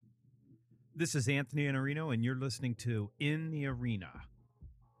This is Anthony Iannarino, and you're listening to In the Arena.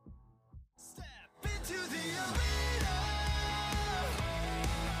 Step into the arena.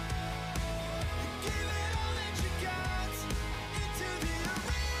 Give it all that you got. Into the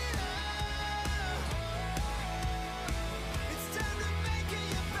arena. It's time to make it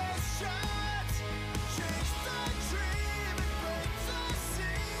your best shot. Chase the dream and break the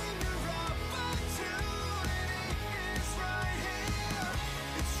scene. Your opportunity is right here.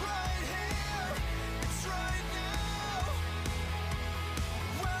 It's right here. It's right now.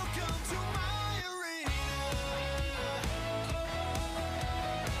 Welcome to my arena.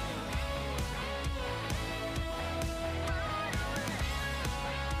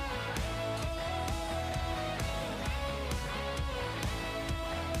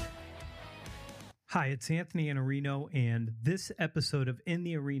 Hi, it's Anthony Iannarino, and this episode of In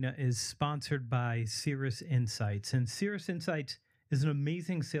the Arena is sponsored by Cirrus Insights. And Cirrus Insights is an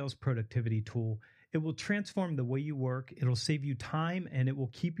amazing sales productivity tool. It will transform the way you work, it'll save you time, and it will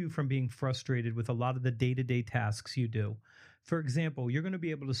keep you from being frustrated with a lot of the day-to-day tasks you do. For example, you're going to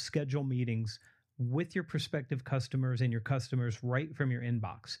be able to schedule meetings with your prospective customers and your customers right from your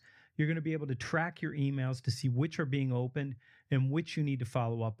inbox. You're going to be able to track your emails to see which are being opened and which you need to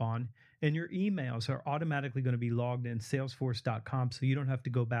follow up on. And your emails are automatically going to be logged in Salesforce.com, so you don't have to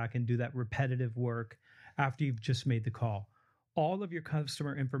go back and do that repetitive work after you've just made the call. All of your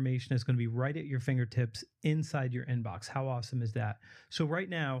customer information is going to be right at your fingertips inside your inbox. How awesome is that? So right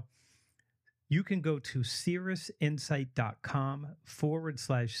now, you can go to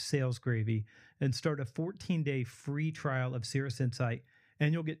cirrusinsight.com/salesgravy and start a 14-day free trial of Cirrus Insight,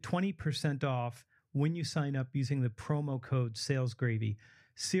 and you'll get 20% off when you sign up using the promo code SalesGravy.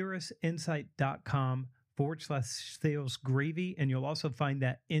 cirrusinsight.com/salesgravy, and you'll also find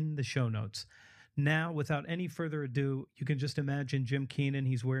that in the show notes. Now, without any further ado, you can just imagine Jim Keenan.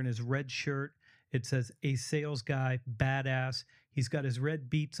 He's wearing his red shirt. It says a sales guy, badass. He's got his red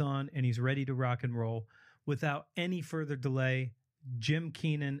beats on, and he's ready to rock and roll. Without any further delay, Jim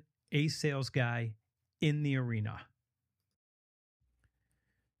Keenan, a sales guy, in the arena.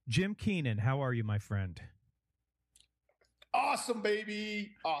 Jim Keenan, how are you, my friend? Awesome,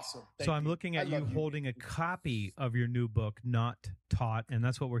 baby. Awesome. Thank So I'm you. looking at I you love holding a copy of your new book, Not Taught, and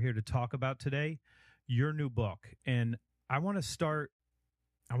that's what we're here to talk about today, your new book. And I want to start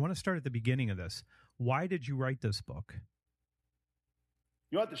at the beginning of this. Why did you write this book?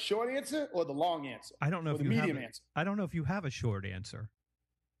 You want the short answer or the long answer? I don't know Or if the you medium have answer. I don't know if you have a short answer.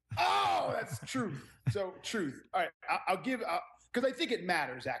 Oh, that's truth. So truth. All right. I'll give, because I think it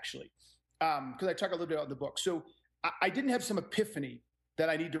matters actually. Because I talk a little bit about the book. So I didn't have some epiphany that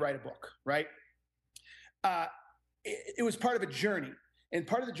I need to write a book, right? It was part of a journey. And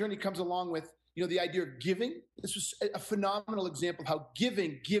part of the journey comes along with, the idea of giving. This was a phenomenal example of how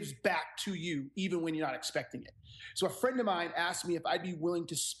giving gives back to you even when you're not expecting it. So a friend of mine asked me if I'd be willing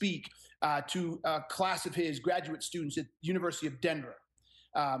to speak to a class of his graduate students at University of Denver.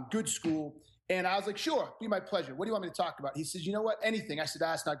 Good school. And I was like, sure, be my pleasure. What do you want me to talk about? He says, you know what? Anything. I said,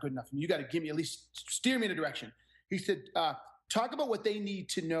 that's not good enough. You got to give me, at least steer me in a direction. He said, talk about what they need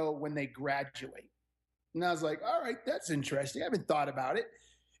to know when they graduate. And I was like, all right, that's interesting. I haven't thought about it.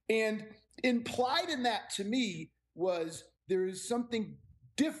 And implied in that to me was there is something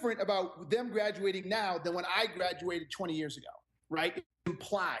different about them graduating now than when I graduated 20 years ago, right?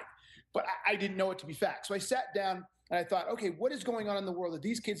 Implied. But I didn't know it to be fact. So I sat down and I thought, okay, what is going on in the world that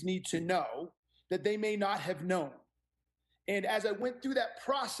these kids need to know that they may not have known? And as I went through that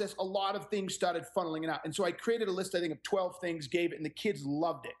process, a lot of things started funneling out. And so I created a list, I think, of 12 things, gave it, and the kids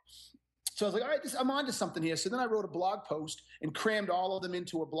loved it. So I was like, all right, I'm on to something here. So then I wrote a blog post and crammed all of them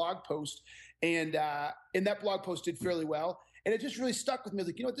into a blog post. And that blog post did fairly well. And it just really stuck with me. I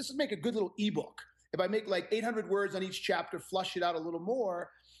was like, this would make a good little ebook. If I make like 800 words on each chapter, flush it out a little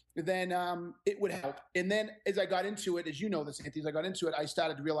more, then it would help. And then as I got into it, as you know this, Anthony, as I got into it, I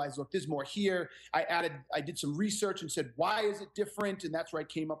started to realize, look, there's more here. I did some research and said, why is it different? And that's where I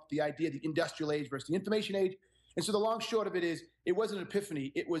came up with the idea of the industrial age versus the information age. And so the long short of it is, it wasn't an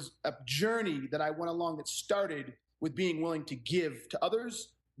epiphany. It was a journey that I went along that started with being willing to give to others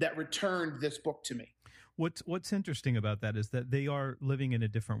that returned this book to me. What's interesting about that is that they are living in a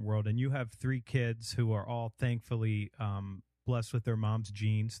different world, and you have 3 kids who are all thankfully blessed with their mom's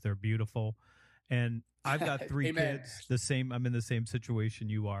genes. They're beautiful, and I've got 3 kids. I'm in the same situation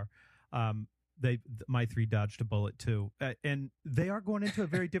you are. My 3 dodged a bullet too, and they are going into a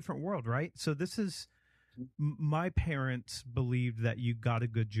very different world, right? So this is. My parents believed that you got a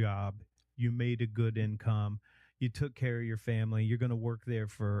good job, you made a good income, you took care of your family, you're going to work there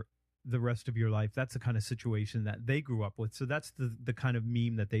for the rest of your life. That's the kind of situation that they grew up with. So that's the kind of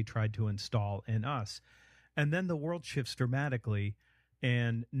meme that they tried to install in us. And then the world shifts dramatically.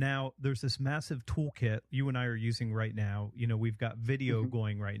 And now there's this massive toolkit you and I are using right now. You know, we've got video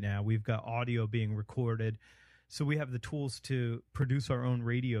going right now. We've got audio being recorded. So we have the tools to produce our own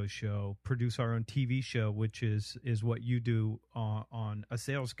radio show, produce our own TV show, which is what you do on A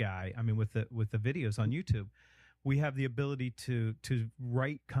Sales Guy. I mean, with the videos on YouTube. We have the ability to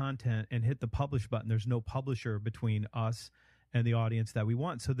write content and hit the publish button. There's no publisher between us and the audience that we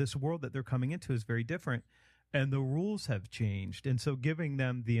want. So this world that they're coming into is very different. And the rules have changed. And so giving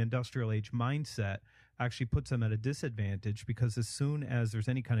them the industrial age mindset actually puts them at a disadvantage, because as soon as there's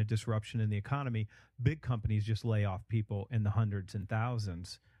any kind of disruption in the economy, big companies just lay off people in the hundreds and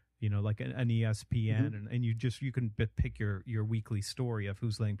thousands, you know, like an ESPN. And you can pick your weekly story of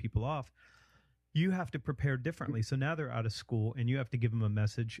who's laying people off. You have to prepare differently. So now they're out of school and you have to give them a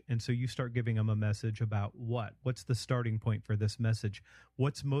message. And so you start giving them a message about what's the starting point for this message?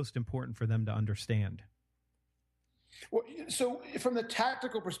 What's most important for them to understand? Well, so from the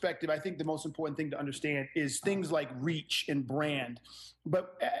tactical perspective, I think the most important thing to understand is things like reach and brand.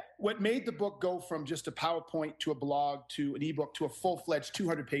 But what made the book go from just a PowerPoint to a blog to an ebook to a full-fledged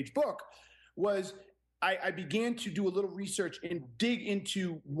 200-page book was I began to do a little research and dig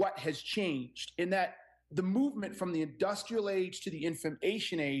into what has changed, in that the movement from the industrial age to the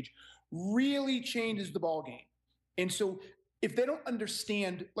information age really changes the ballgame. And so if they don't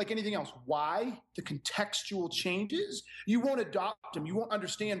understand, like anything else, why the contextual changes, you won't adopt them. You won't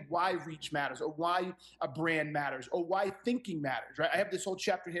understand why reach matters, or why a brand matters, or why thinking matters, right? I have this whole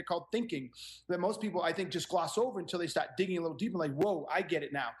chapter here called Thinking that most people, I think, just gloss over until they start digging a little deeper, like, whoa, I get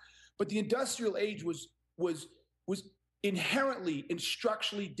it now. But the industrial age was inherently and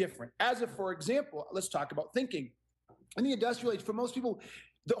structurally different. As if, for example, let's talk about thinking. In the industrial age, for most people,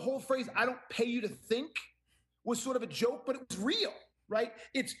 the whole phrase, I don't pay you to think, was sort of a joke, but it was real, right?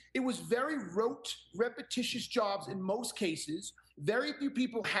 It was very rote, repetitious jobs in most cases. Very few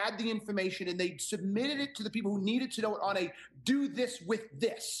people had the information, and they submitted it to the people who needed to know it on a do this with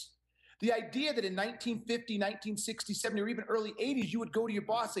this. The idea that in 1950, 1960, 70, or even early 80s, you would go to your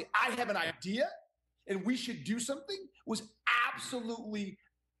boss and say, I have an idea and we should do something, was absolutely,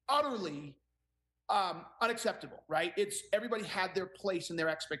 utterly unacceptable, right? Everybody had their place and their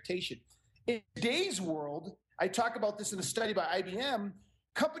expectation. In today's world, I talk about this in a study by IBM,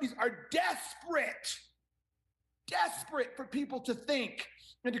 companies are desperate for people to think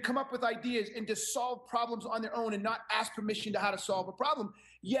and to come up with ideas and to solve problems on their own and not ask permission to how to solve a problem.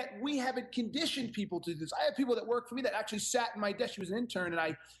 Yet we haven't conditioned people to do this. I have people that work for me that actually sat in my desk. She was an intern and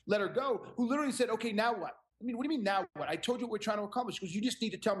I let her go, who literally said, okay, now what? I mean, what do you mean now what? I told you what we're trying to accomplish. Because you just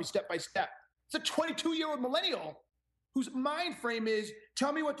need to tell me step by step. It's a 22-year-old millennial whose mind frame is,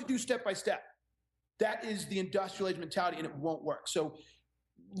 tell me what to do step by step. That is the industrial age mentality, and it won't work. So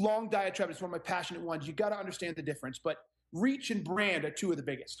long diatribe is one of my passionate ones. You got to understand the difference. But reach and brand are two of the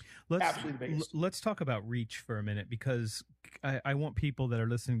biggest. Absolutely the biggest. Let's talk about reach for a minute, because I want people that are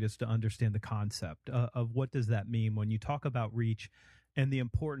listening just to understand the concept of what does that mean when you talk about reach and the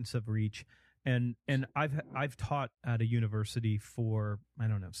importance of reach. And I've taught at a university for,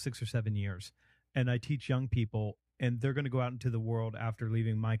 6 or 7 years, and I teach young people, and they're going to go out into the world after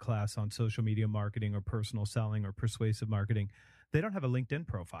leaving my class on social media marketing or personal selling or persuasive marketing. They don't have a LinkedIn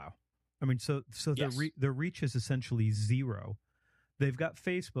profile. I mean, so yes. Their reach is essentially zero. They've got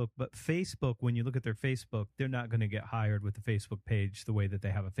Facebook, but Facebook, when you look at their Facebook, they're not going to get hired with the Facebook page the way that they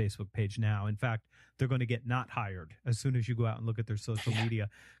have a Facebook page now. In fact, they're going to get not hired as soon as you go out and look at their social media,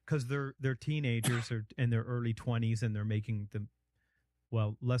 because they're teenagers or in their early 20s, and they're making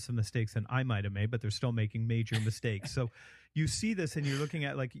less of mistakes than I might have made, but they're still making major mistakes. So you see this and you're looking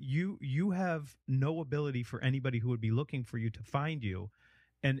at, like, you have no ability for anybody who would be looking for you to find you.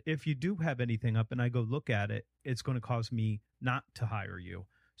 And if you do have anything up and I go look at it, it's going to cause me not to hire you.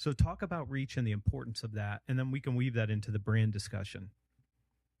 So talk about reach and the importance of that, and then we can weave that into the brand discussion.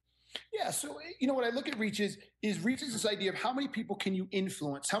 Yeah. So, what I look at reach is this idea of how many people can you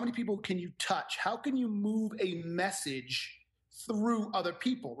influence? How many people can you touch? How can you move a message through other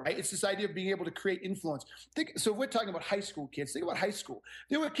people, right? It's this idea of being able to create influence. So if we're talking about high school kids, think about high school.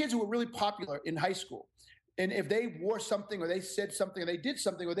 There were kids who were really popular in high school. And if they wore something or they said something or they did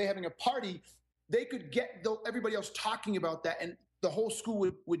something or they having a party, they could get everybody else talking about that, and the whole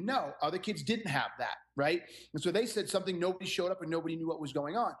school would know. Other kids didn't have that, right? And so they said something, nobody showed up and nobody knew what was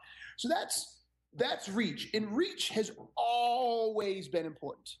going on. So that's reach. And reach has always been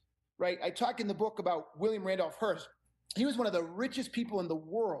important, right? I talk in the book about William Randolph Hearst. He was one of the richest people in the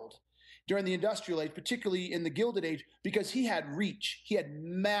world during the industrial age, particularly in the Gilded Age, because he had reach. He had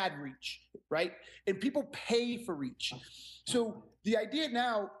mad reach, right? And people pay for reach. So the idea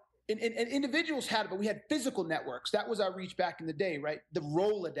now, and individuals had it, but we had physical networks. That was our reach back in the day, right? The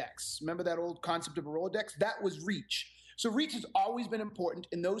Rolodex. Remember that old concept of a Rolodex? That was reach. So reach has always been important,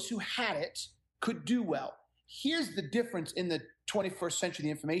 and those who had it could do well. Here's the difference in the 21st century,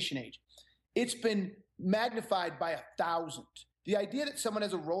 the information age. It's been magnified by 1,000. The idea that someone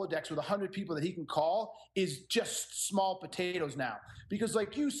has a Rolodex with 100 people that he can call is just small potatoes now. Because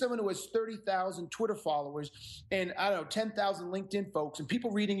like you, someone who has 30,000 Twitter followers and, 10,000 LinkedIn folks and people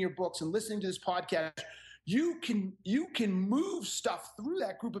reading your books and listening to this podcast, you can move stuff through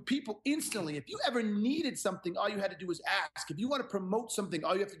that group of people instantly. If you ever needed something, all you had to do was ask. If you want to promote something,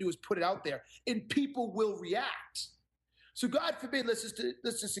 all you have to do is put it out there, and people will react. So God forbid, let's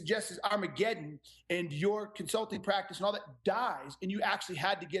just suggest this Armageddon and your consulting practice and all that dies and you actually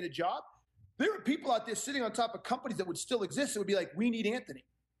had to get a job. There are people out there sitting on top of companies that would still exist that would be like, we need Anthony,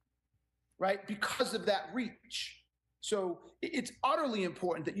 right? Because of that reach. So it's utterly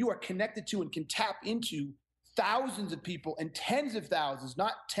important that you are connected to and can tap into thousands of people and tens of thousands,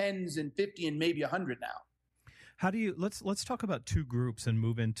 not tens and 50 and maybe 100 now. How do you let's talk about two groups and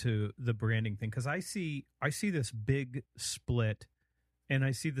move into the branding thing, because I see this big split and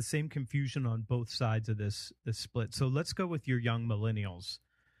I see the same confusion on both sides of this split. So let's go with your young millennials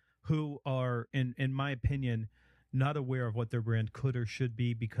who are in my opinion not aware of what their brand could or should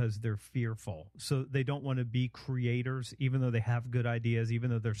be because they're fearful. So they don't want to be creators even though they have good ideas, even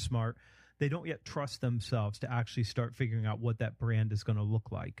though they're smart. They don't yet trust themselves to actually start figuring out what that brand is going to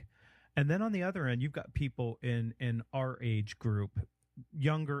look like. And then on the other end, you've got people in our age group,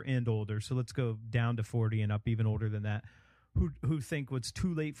 younger and older. So let's go down to 40 and up, even older than that, who think it's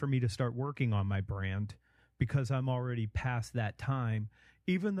too late for me to start working on my brand because I'm already past that time.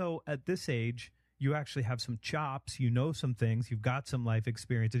 Even though at this age, you actually have some chops, you know some things, you've got some life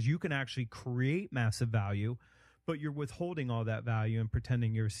experiences, you can actually create massive value, but you're withholding all that value and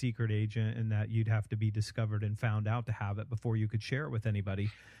pretending you're a secret agent and that you'd have to be discovered and found out to have it before you could share it with anybody.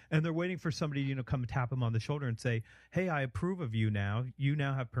 And they're waiting for somebody to come tap them on the shoulder and say, hey, I approve of you now. You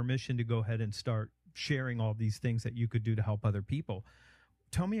now have permission to go ahead and start sharing all these things that you could do to help other people.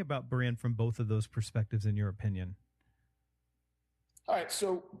 Tell me about brand from both of those perspectives in your opinion. All right.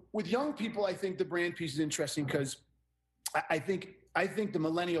 So with young people, I think the brand piece is interesting because I think the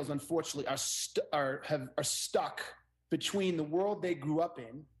millennials, unfortunately, are stuck between the world they grew up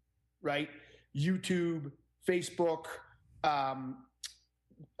in, right? YouTube, Facebook,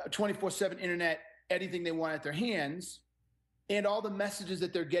 24/7 internet, anything they want at their hands, and all the messages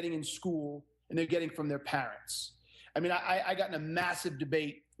that they're getting in school and they're getting from their parents. I mean, I got in a massive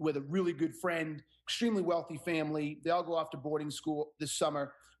debate with a really good friend, extremely wealthy family. They all go off to boarding school this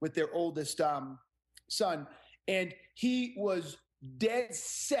summer with their oldest son. And he was dead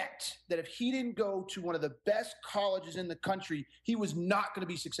set that if he didn't go to one of the best colleges in the country, he was not going to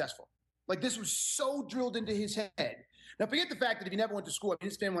be successful. Like this was so drilled into his head. Now, forget the fact that if he never went to school, I mean,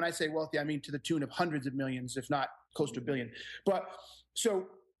 his family, when I say wealthy, I mean to the tune of hundreds of millions, if not close to $1 billion.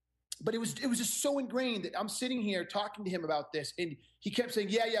 But it was just so ingrained that I'm sitting here talking to him about this, and he kept saying,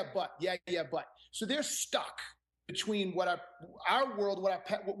 yeah, but. So they're stuck between what our world,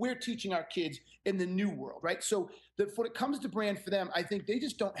 what we're teaching our kids in the new world, right? So when it comes to brand for them, I think they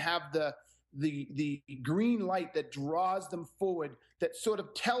just don't have the green light that draws them forward, that sort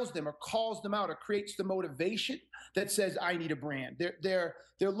of tells them or calls them out or creates the motivation that says, I need a brand. They're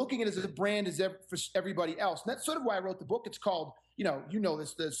looking at it as a brand as for everybody else. And that's sort of why I wrote the book. It's called, you know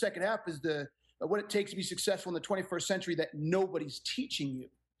this, the second half is what it takes to be successful in the 21st century that nobody's teaching you.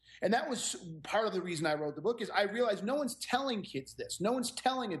 And that was part of the reason I wrote the book, is I realized no one's telling kids this. No one's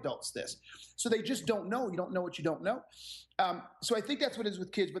telling adults this. So they just don't know. You don't know what you don't know. So I think that's what it is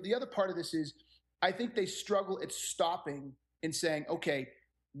with kids. But the other part of this is I think they struggle at stopping and saying, okay,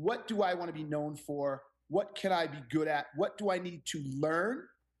 what do I want to be known for? What can I be good at? What do I need to learn?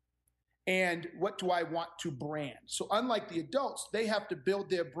 And what do I want to brand? So unlike the adults, they have to build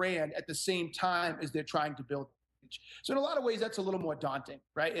their brand at the same time as they're trying to build. So in a lot of ways, that's a little more daunting,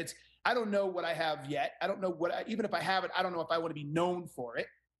 right? I don't know what I have yet. I don't know even if I have it, I don't know if I want to be known for it.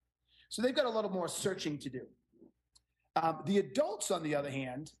 So they've got a little more searching to do. The adults, on the other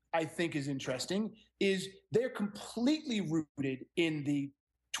hand, I think is interesting, is they're completely rooted in the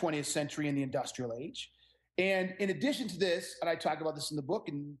 20th century and the industrial age. And in addition to this, and I talk about this in the book,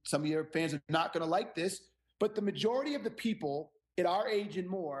 and some of your fans are not going to like this, but the majority of the people at our age and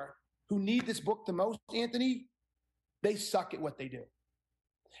more who need this book the most, Anthony, they suck at what they do.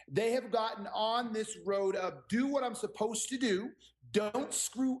 They have gotten on this road of do what I'm supposed to do, don't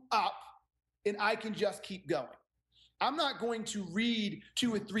screw up, and I can just keep going. I'm not going to read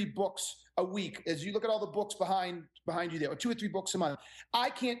 2 or 3 books a week. As you look at all the books behind you there, or 2 or 3 books a month.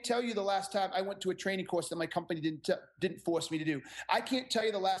 I can't tell you the last time I went to a training course that my company didn't force me to do. I can't tell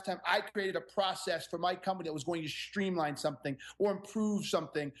you the last time I created a process for my company that was going to streamline something or improve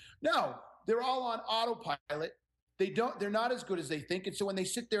something. No, they're all on autopilot. They're not as good as they think. And so when they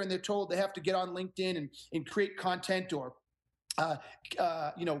sit there and they're told they have to get on LinkedIn and create content or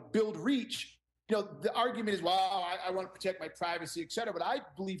build reach, the argument is, well, I want to protect my privacy, et cetera. But I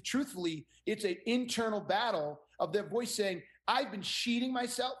believe, truthfully, it's an internal battle of their voice saying, I've been cheating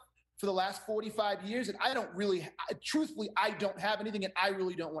myself for the last 45 years, and I don't have anything, and I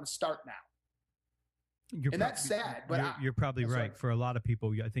really don't want to start now. That's sad. But you're probably right. For a lot of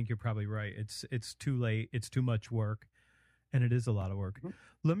people, I think you're probably right. It's too late. It's too much work. And it is a lot of work.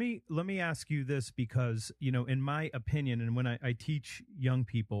 Mm-hmm. Let me ask you this, because, in my opinion, and when I teach young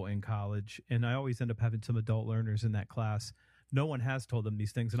people in college, and I always end up having some adult learners in that class, no one has told them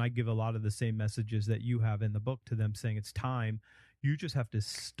these things. And I give a lot of the same messages that you have in the book to them, saying it's time. You just have to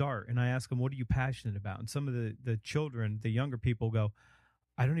start. And I ask them, what are you passionate about? And some of the children, the younger people go,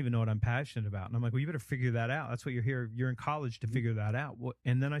 I don't even know what I'm passionate about. And I'm like, well, you better figure that out. That's what you're here. You're in college to figure that out.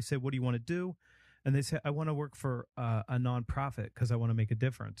 And then I say, what do you want to do? And they say, I want to work for a nonprofit because I want to make a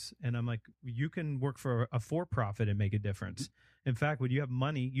difference. And I'm like, you can work for a for-profit and make a difference. In fact, when you have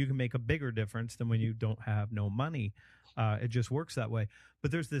money, you can make a bigger difference than when you don't have no money. It just works that way. But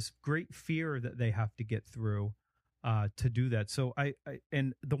there's this great fear that they have to get through to do that. So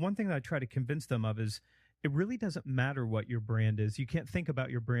and the one thing that I try to convince them of is it really doesn't matter what your brand is. You can't think about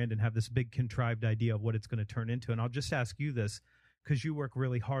your brand and have this big contrived idea of what it's going to turn into. And I'll just ask you this, because you work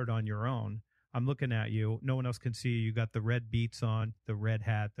really hard on your own. I'm looking at you. No one else can see you. You got the red beats on, the red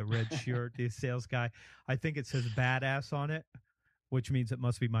hat, the red shirt, the sales guy. I think it says badass on it, which means it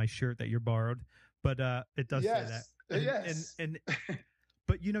must be my shirt that you borrowed. But it does say that. Yes.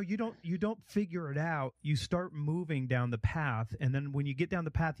 But you don't figure it out. You start moving down the path, and then when you get down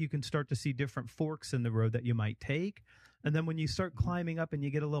the path, you can start to see different forks in the road that you might take. And then when you start climbing up and you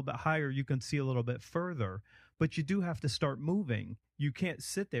get a little bit higher, you can see a little bit further. But you do have to start moving. You can't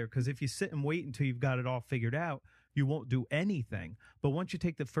sit there, because if you sit and wait until you've got it all figured out, you won't do anything. But once you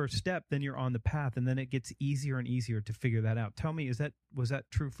take the first step, then you're on the path, and then it gets easier and easier to figure that out. Tell me, was that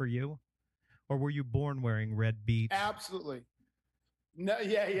true for you? Or were you born wearing red beats? Absolutely. No,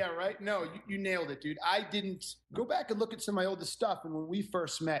 yeah, right. No, you nailed it, dude. I didn't go back and look at some of my oldest stuff. And when we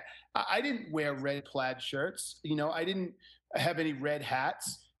first met, I didn't wear red plaid shirts. I didn't have any red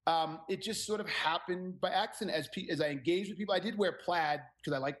hats. It just sort of happened by accident as I engaged with people. I did wear plaid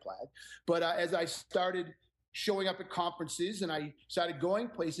because I like plaid. But as I started showing up at conferences and I started going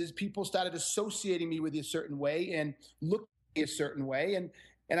places, people started associating me with a certain way and looking a certain way.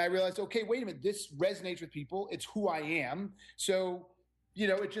 And I realized, okay, wait a minute, this resonates with people. It's who I am. So,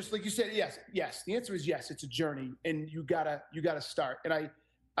 it's just like you said, yes. The answer is yes. It's a journey, and you gotta start. And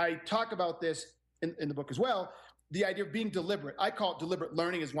I talk about this in the book as well. The idea of being deliberate. I call it deliberate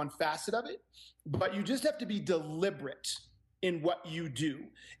learning as one facet of it, but you just have to be deliberate in what you do.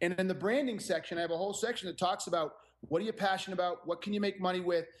 And in the branding section, I have a whole section that talks about what are you passionate about? What can you make money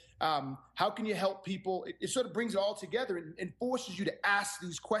with? How can you help people? It sort of brings it all together and forces you to ask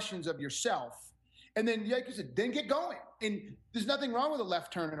these questions of yourself. And then, like you said, then get going. And there's nothing wrong with a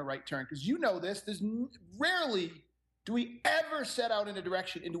left turn and a right turn, because this. There's rarely do we ever set out in a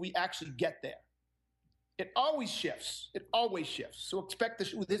direction and do we actually get there. It always shifts. So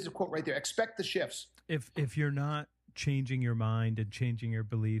this is a quote right there. Expect the shifts. If you're not changing your mind and changing your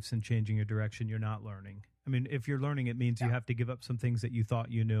beliefs and changing your direction, you're not learning. I mean, if you're learning, it means you have to give up some things that you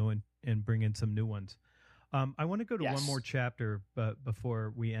thought you knew and bring in some new ones. I want to go to one more chapter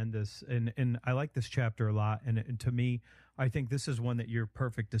before we end this. And I like this chapter a lot. And to me, I think this is one that you're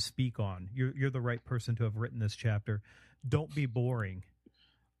perfect to speak on. You're the right person to have written this chapter. Don't be boring.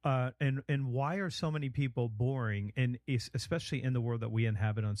 And why are so many people boring? And especially in the world that we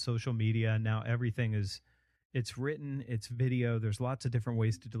inhabit on social media. Now everything it's written, it's video. There's lots of different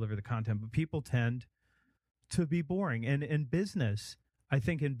ways to deliver the content, but people tend to be boring. And in business, I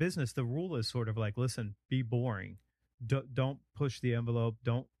think in business, the rule is sort of like, listen, be boring. Don't push the envelope.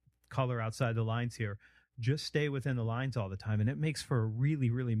 Don't color outside the lines here. Just stay within the lines all the time. And it makes for a really,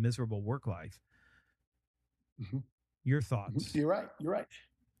 really miserable work life. Mm-hmm. Your thoughts? You're right.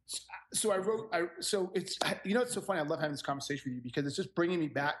 So it's, it's so funny. I love having this conversation with you because it's just bringing me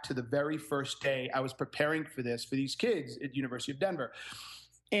back to the very first day I was preparing for these kids at University of Denver.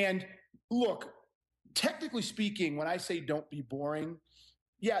 And look, technically speaking, when I say don't be boring,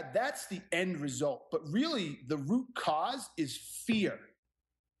 yeah, that's the end result. But really the root cause is fear.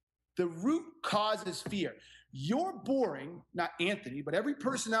 The root cause is fear. You're boring, not Anthony, but every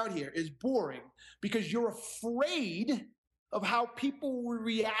person out here is boring because you're afraid of how people will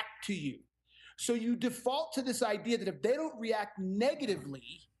react to you. So you default to this idea that if they don't react negatively,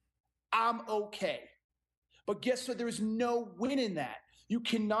 I'm okay. But guess what? There is no win in that. You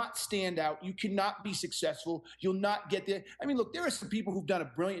cannot stand out. You cannot be successful. You'll not get there. I mean, look, there are some people who've done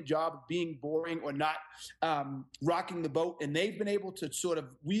a brilliant job of being boring or not rocking the boat, and they've been able to sort of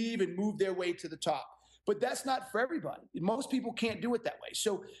weave and move their way to the top. But that's not for everybody. Most people can't do it that way.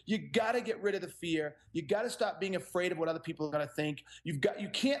 So you got to get rid of the fear. You got to stop being afraid of what other people are going to think. You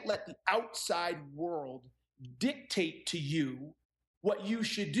can't let the outside world dictate to you what you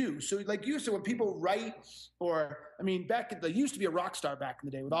should do. So like you said, when people write, or I mean, there used to be a rock star back in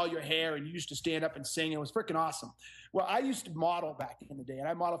the day with all your hair, and you used to stand up and sing. It was freaking awesome. Well, I used to model back in the day, and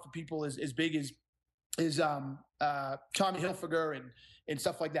I modeled for people as big as Tommy Hilfiger and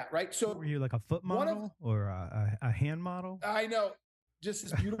stuff like that, right? So were you like a foot model or a hand model? I know, just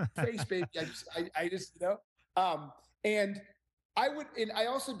this beautiful face, baby. I just and I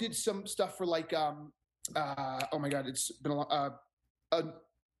also did some stuff for like oh my God, it's been a long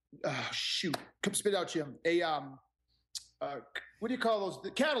shoot, come spit out, Jim. What do you call those?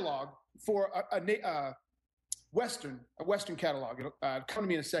 The catalog for a Western catalog. It'll come to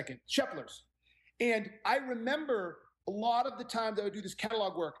me in a second. Sheplers. And I remember a lot of the times I would do this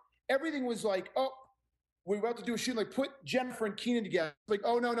catalog work, everything was like, oh, we're about to do a shoot, like put Jennifer and Keenan together. Like,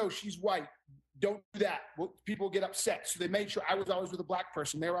 oh, no, she's white. Don't do that. Well, people get upset. So they made sure I was always with a black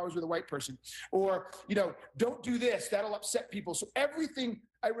person. They were always with a white person. Or, don't do this. That'll upset people. So everything,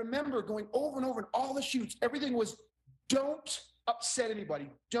 I remember going over and over in all the shoots, everything was don't upset anybody.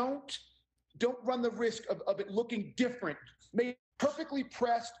 Don't run the risk of it looking different. Make it perfectly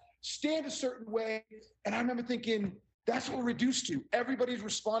pressed, stand a certain way. And I remember thinking, that's what we're reduced to. Everybody's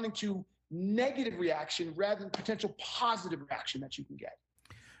responding to negative reaction rather than potential positive reaction that you can get.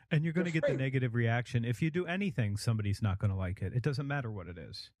 And you're going to get the negative reaction. If you do anything, somebody's not going to like it. It doesn't matter what it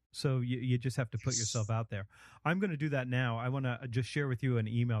is. So you just have to put yourself out there. I'm going to do that now. I want to just share with you an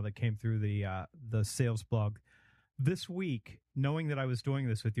email that came through the sales blog. This week, knowing that I was doing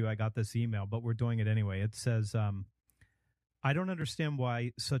this with you, I got this email, but we're doing it anyway. It says, I don't understand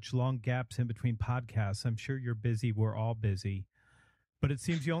why such long gaps in between podcasts. I'm sure you're busy. We're all busy. But it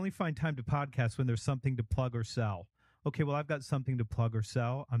seems you only find time to podcast when there's something to plug or sell. Okay, well, I've got something to plug or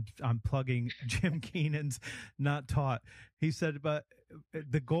sell. I'm plugging Jim Keenan's Not Taught. He said, but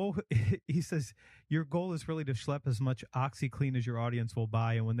the goal, he says, your goal is really to schlep as much OxyClean as your audience will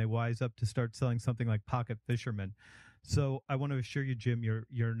buy, and when they wise up to start selling something like Pocket Fisherman. So I want to assure you, Jim,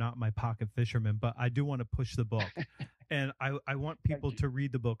 you're not my pocket fisherman, but I do want to push the book. And I want people to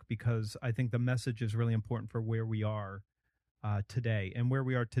read the book because I think the message is really important for where we are today. And where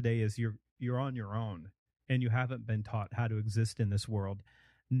we are today is you're on your own. And you haven't been taught how to exist in this world.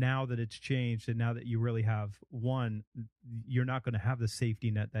 Now that it's changed, and now that you really have, one, you're not going to have the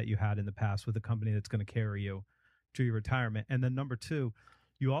safety net that you had in the past with a company that's going to carry you to your retirement. And then number two,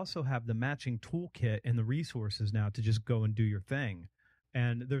 you also have the matching toolkit and the resources now to just go and do your thing.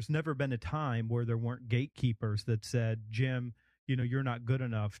 And there's never been a time where there weren't gatekeepers that said, Jim, you're not good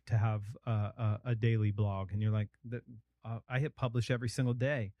enough to have a daily blog. And you're like, I hit publish every single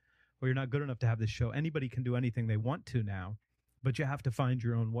day. Or you're not good enough to have this show. Anybody can do anything they want to now, but you have to find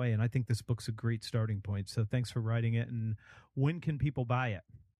your own way. And I think this book's a great starting point. So thanks for writing it. And when can people buy it?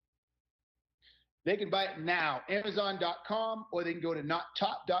 They can buy it now, Amazon.com, or they can go to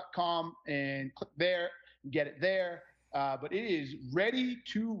nottaught.com and click there and get it there. But it is ready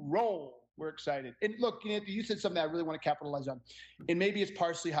to roll. We're excited. And look, Anthony, you said something that I really want to capitalize on. And maybe it's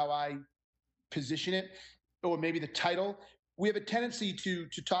partially how I position it, or maybe the title. We have a tendency to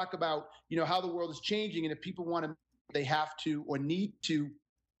talk about, how the world is changing, and if people want to, they have to or need to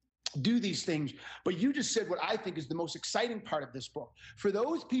do these things. But you just said what I think is the most exciting part of this book. For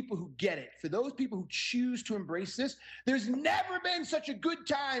those people who get it, for those people who choose to embrace this, there's never been such a good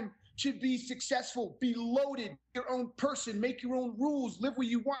time to be successful, be loaded, your own person, make your own rules, live where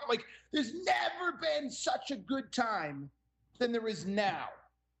you want. Like, there's never been such a good time than there is now.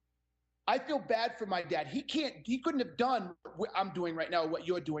 I feel bad for my dad. He couldn't have done what I'm doing right now, what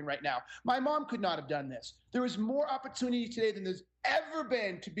you're doing right now. My mom could not have done this. There is more opportunity today than there's ever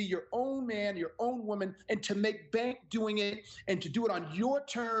been to be your own man, your own woman, and to make bank doing it, and to do it on your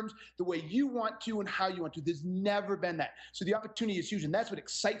terms, the way you want to and how you want to. There's never been that. So the opportunity is huge, and that's what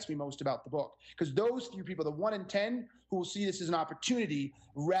excites me most about the book. Because those few people, the 1 in 10, who will see this as an opportunity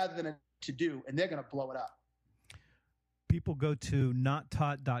rather than a to do, and they're going to blow it up. People go to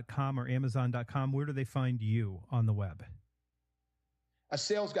nottaught.com or amazon.com. Where do they find you on the web?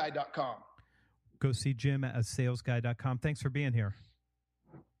 asalesguy.com. Go see Jim at salesguy.com. Thanks for being here.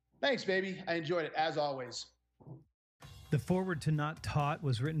 Thanks, baby. I enjoyed it, as always. The foreword to Not Taught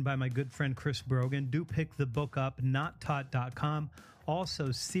was written by my good friend Chris Brogan. Do pick the book up, nottaught.com. Also,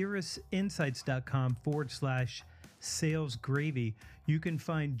 cirrusinsights.com/salesgravy. You can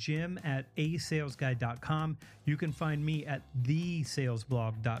find Jim at asalesguy.com. You can find me at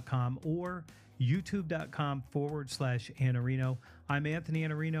thesalesblog.com or youtube.com/Anarino. I'm Anthony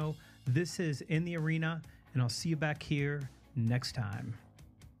Anarino. This is In the Arena, and I'll see you back here next time.